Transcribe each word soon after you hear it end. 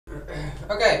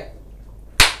Okay.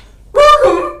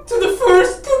 Welcome to the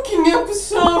first cooking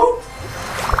episode.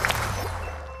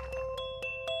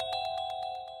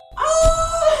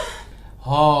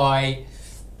 Hi.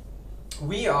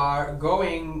 We are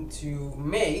going to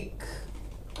make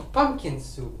a pumpkin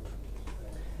soup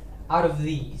out of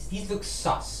these. These look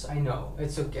sus, I know.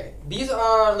 It's okay. These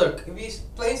are, look, if you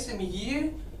place them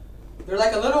here, they're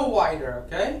like a little wider,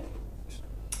 okay?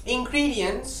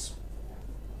 Ingredients: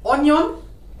 onion,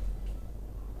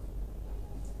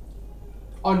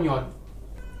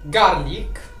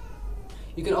 garlic.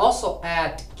 You can also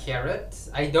add carrot.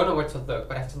 I don't know where to look,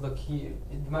 but I have to look here.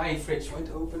 My fridge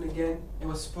went open again. It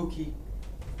was spooky.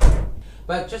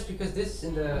 But just because this is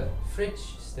in the fridge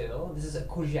still, this is a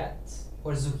courgette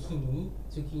or zucchini,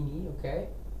 okay?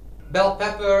 Bell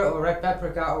pepper or red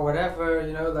paprika or whatever,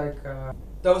 you know, like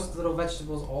those little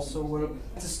vegetables also work.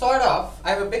 To start off,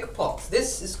 I have a big pot.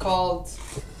 This is called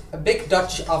a big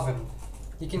Dutch oven.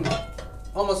 You can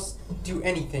almost do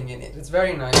anything in it. It's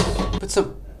very nice. Put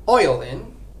some oil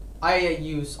in. I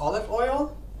use olive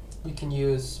oil. You can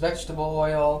use vegetable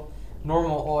oil,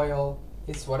 normal oil.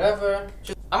 It's whatever.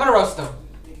 I'm gonna roast them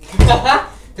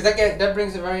because that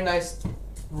brings a very nice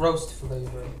roast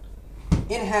flavor.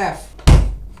 In half.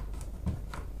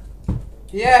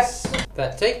 Yes.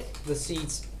 That take the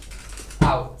seeds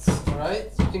out. All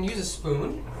right. You can use a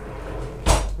spoon.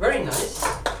 Very nice.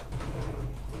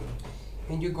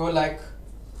 And you go like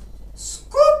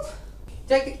scoop.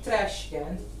 Take the trash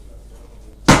can.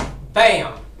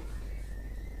 Bam.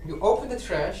 You open the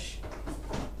trash.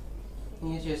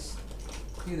 And you just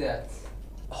do that.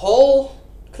 Whole,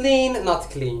 clean, not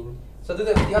clean. So do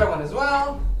that with the other one as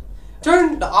well.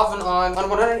 Turn the oven on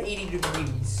 180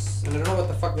 degrees. And I don't know what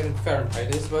the fuck that in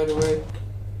Fahrenheit is, by the way.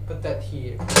 Put that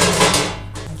here.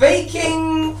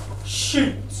 Baking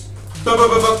sheet.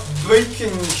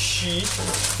 Baking sheet.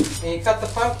 And you cut the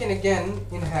pumpkin again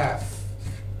in half.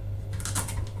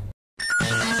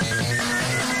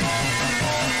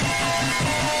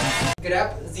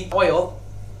 Grab the oil.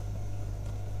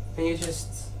 And you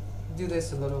just do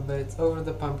this a little bit over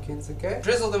the pumpkins, okay?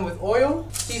 Drizzle them with oil.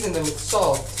 Season them with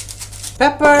salt.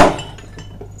 Pepper.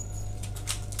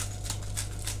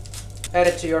 Add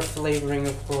it to your flavoring,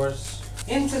 of course.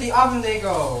 Into the oven they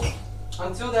go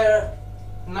until they're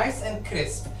nice and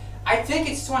crisp. I think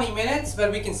it's 20 minutes, but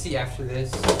we can see after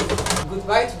this.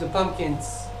 Goodbye to the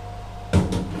pumpkins.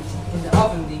 In the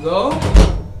oven they go.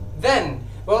 Then,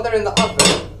 while they're in the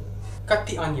oven, cut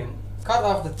the onion. Cut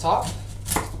off the top,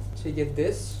 so you get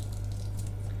this.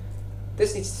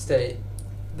 This needs to stay.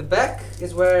 The back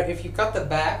is where, if you cut the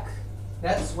back,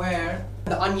 that's where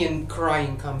the onion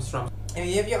crying comes from. If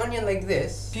you have your onion like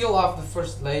this, peel off the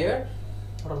first layer,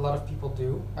 what a lot of people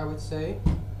do, I would say.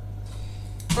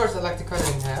 First, I like to cut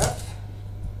it in half.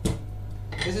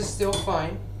 This is still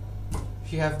fine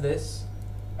if you have this.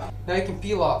 Now you can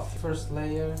peel off. First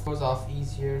layer goes off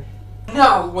easier.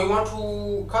 Now we want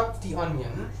to cut the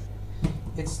onion.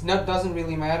 Doesn't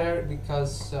really matter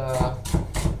because they're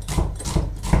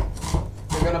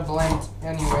gonna blend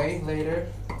anyway later.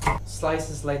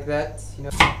 Slices like that, you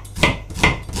know.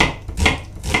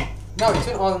 Now we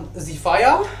turn on the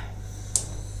fire.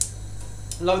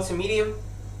 Low to medium.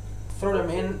 Throw them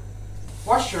in.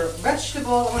 Wash your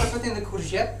vegetable. I'm gonna put in the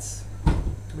courgette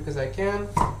because I can.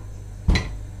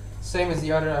 Same as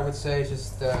the other, I would say,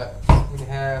 just in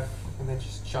half and then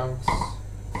just chunks.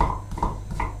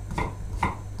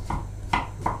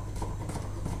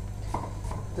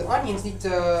 The onions need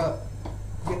to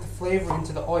get the flavor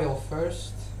into the oil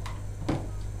first.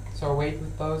 So I'll wait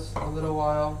with those a little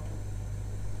while.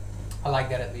 I like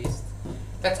that at least.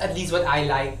 That's at least what I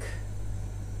like.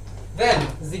 Then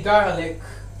the garlic.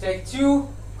 Take 2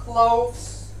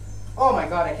 cloves. Oh my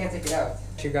god, I can't take it out.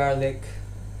 Your garlic.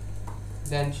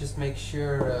 Then just make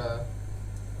sure.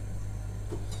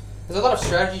 There's a lot of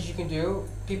strategies you can do.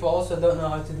 People also don't know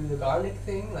how to do the garlic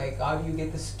thing. Like, how do you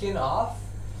get the skin off?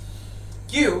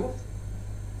 You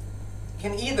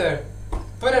can either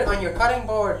put it on your cutting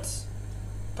board,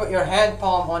 put your hand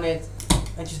palm on it,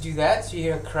 and just do that so you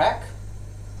hear a crack.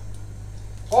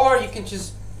 Or you can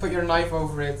just put your knife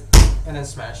over it and then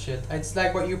smash it. It's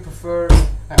like what you prefer.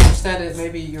 I understand it,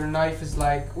 maybe your knife is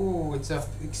like, ooh, it's an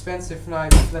expensive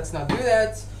knife, let's not do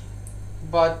that.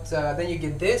 But then you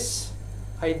get this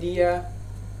idea,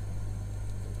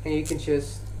 and you can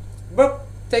just boop,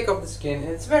 take off the skin,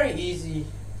 and it's very easy.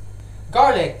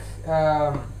 Garlic,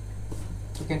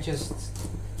 you can just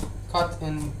cut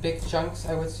in big chunks,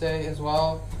 I would say, as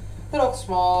well. Little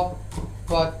small,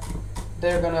 but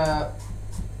they're gonna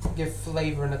give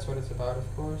flavor, and that's what it's about,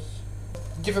 of course.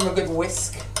 Give them a good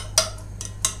whisk.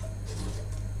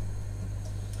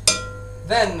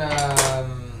 Then,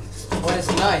 what is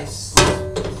nice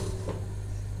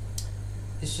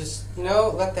is just, you know,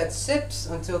 let that sit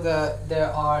until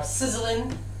there are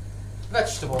sizzling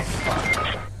vegetables.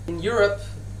 In Europe,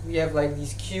 we have like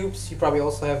these cubes. You probably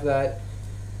also have that.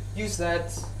 Use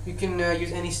that. You can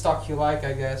use any stock you like,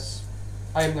 I guess.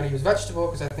 I am going to use vegetable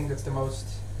because I think that's the most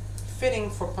fitting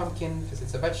for pumpkin because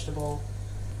it's a vegetable.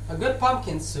 A good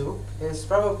pumpkin soup is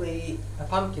probably a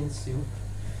pumpkin soup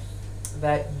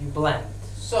that you blend.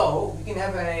 So you can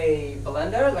have a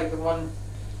blender like the one,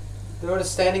 the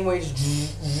standing way, just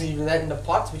do that in the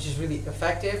pot, which is really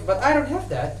effective. But I don't have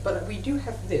that. But we do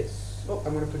have this. Oh,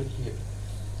 I'm going to put it here.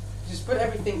 Just put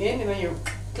everything in, and then you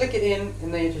click it in,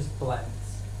 and then you just blend.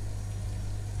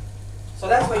 So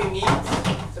that's what you need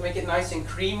to make it nice and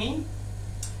creamy.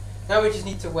 Now we just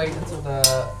need to wait until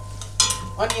the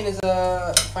onion is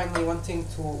finally wanting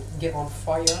to get on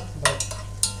fire, but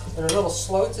they're a little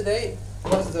slow today.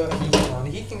 What is the heat on?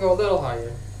 The heat can go a little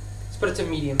higher. Let's put it to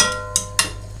medium.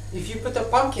 If you put the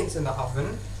pumpkins in the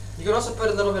oven, you can also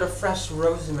put a little bit of fresh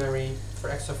rosemary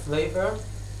for extra flavor.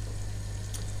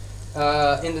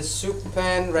 In the soup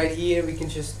pan right here, we can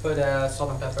just put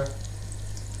salt and pepper.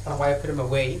 I don't know why I put them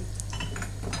away.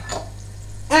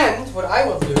 And what I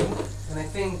will do, and I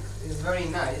think is very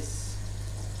nice,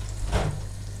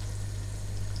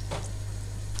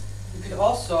 you could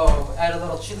also add a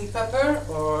little chili pepper,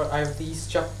 or I have these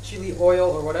chopped chili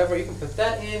oil or whatever, you can put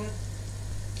that in.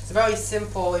 It's very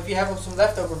simple. If you have some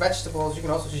leftover vegetables, you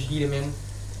can also just heat them in.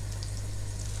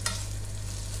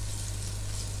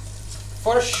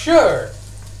 For sure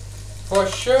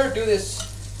do this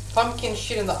pumpkin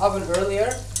shit in the oven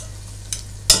earlier.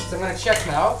 So I'm gonna check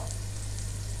now.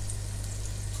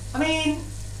 I mean,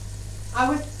 I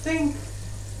would think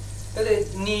that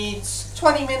it needs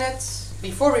 20 minutes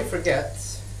before we forget.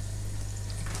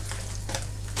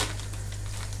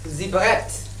 The bread.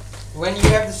 When you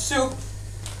have the soup,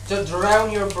 just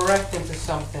drown your bread into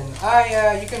something.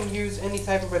 You can use any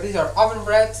type of bread. These are oven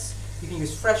breads. You can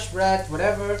use fresh bread,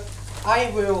 whatever.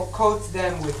 I will coat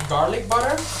them with garlic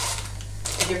butter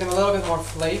to give them a little bit more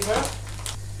flavor.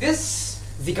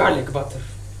 The garlic butter.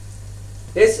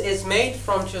 This is made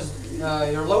from just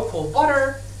your local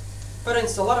butter. Put in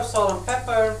a lot of salt and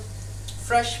pepper,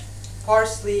 fresh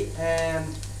parsley and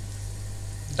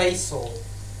basil.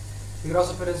 You could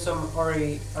also put in some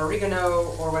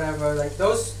oregano or whatever, like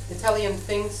those Italian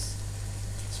things,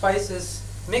 spices.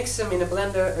 Mix them in a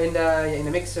blender, in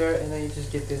a mixer, and then you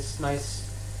just get this nice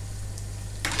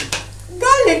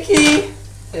garlicky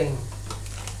thing.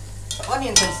 The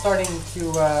onions are starting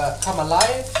to come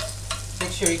alive.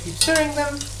 Make sure you keep stirring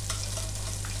them.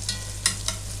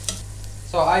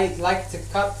 So I like to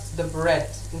cut the bread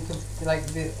into like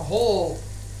the whole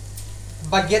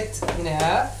baguette in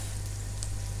half.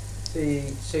 So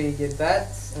you get that,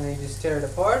 and then you just tear it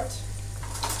apart.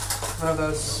 One of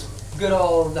those good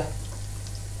old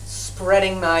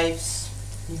spreading knives.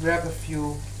 You grab a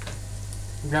few.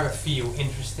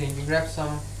 Interesting. You grab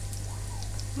some,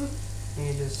 and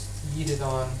you just eat it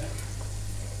on.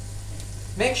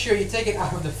 Make sure you take it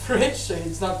out of the fridge so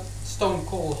it's not stone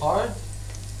cold hard.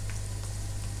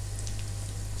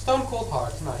 Stone cold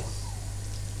hard, nice.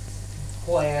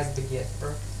 Whole ass baguette,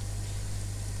 bro.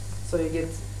 So you get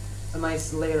a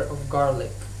nice layer of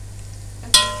garlic.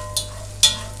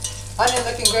 Onion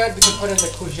looking good. We can put in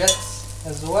the courgettes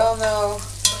as well now.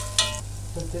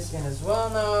 Put this in as well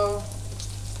now.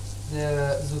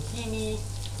 The zucchini,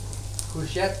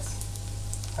 courgette,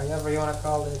 however you want to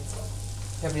call it.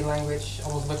 Every language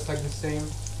almost looks like the same.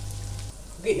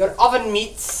 Get your oven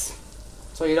mitts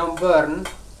so you don't burn.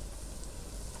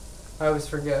 I always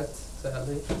forget,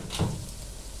 sadly.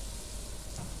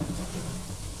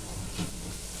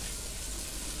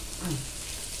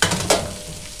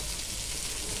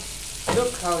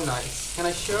 Look how nice. Can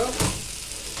I show?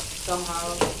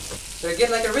 Somehow. So you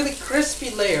get like a really crispy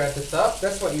layer at the top.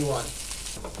 That's what you want.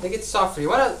 They get softer. You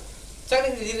want to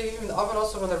technically leave them in the oven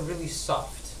also when they're really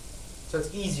soft. So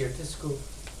it's easier to scoop.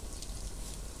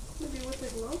 Maybe with the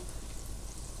glove?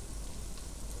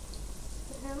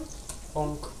 The hand?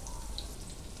 Bonk.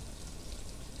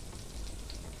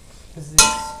 Is this?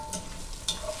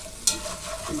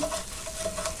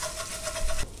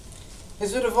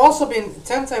 This would have also been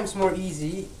 10 times more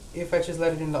easy if I just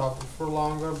let it in the oven for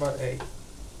longer, but hey.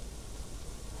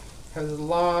 That was a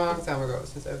long time ago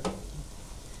since I've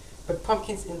put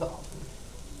pumpkins in the oven.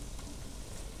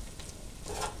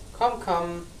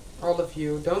 Come, all of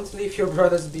you, don't leave your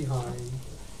brothers behind.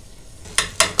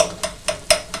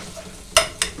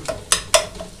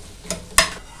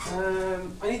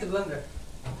 I need the blender.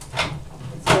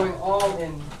 It's going all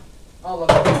in, all of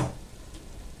it.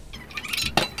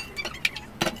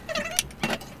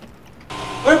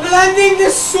 blending the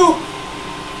soup.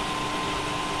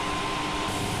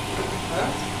 Huh?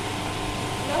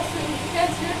 Nothing. You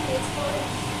can't hear me. It's fine.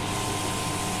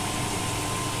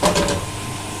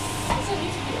 Doesn't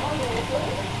need to be on there, but...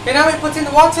 Okay, now we put in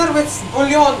water with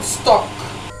bouillon stock.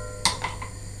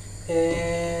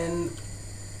 And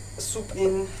soup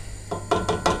in. It's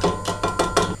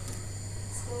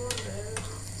no one there.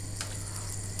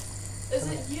 Is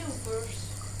it you first?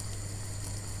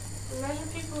 Imagine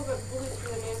people got bullied for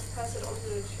their names, pass it on to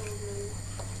their children.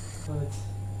 What?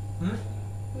 Hmm?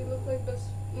 We look like best...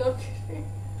 No kidding.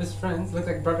 Best friends, look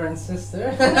like brother and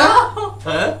sister. No!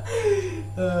 Huh?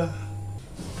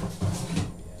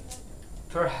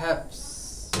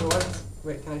 Perhaps. What?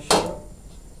 Wait, can I show?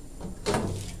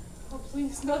 Oh,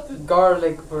 please, not the...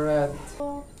 Garlic bread.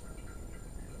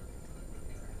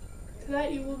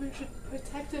 Tonight you will be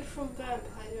protected from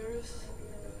vampires.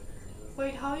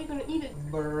 Wait, how are you gonna eat it?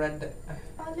 Bread.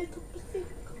 A little bit.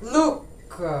 Look!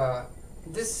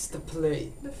 This is the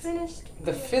plate. The finished...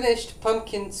 The finished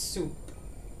pumpkin soup.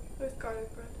 With garlic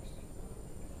bread.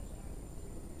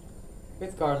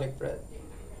 With garlic bread.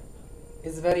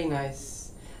 It's very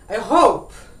nice. I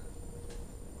hope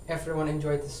everyone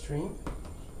enjoyed the stream.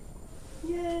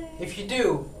 Yay! If you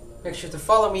do, make sure to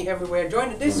follow me everywhere.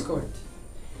 Join the Discord.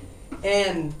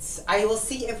 And I will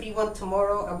see everyone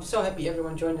tomorrow. I'm so happy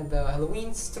everyone joined the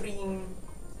Halloween stream.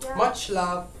 Yeah. Much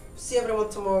love. See everyone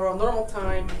tomorrow. Normal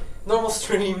time. Normal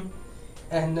stream.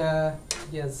 And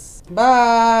yes.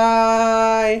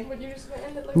 Bye. But you're just gonna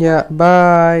end it like Yeah,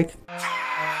 bye.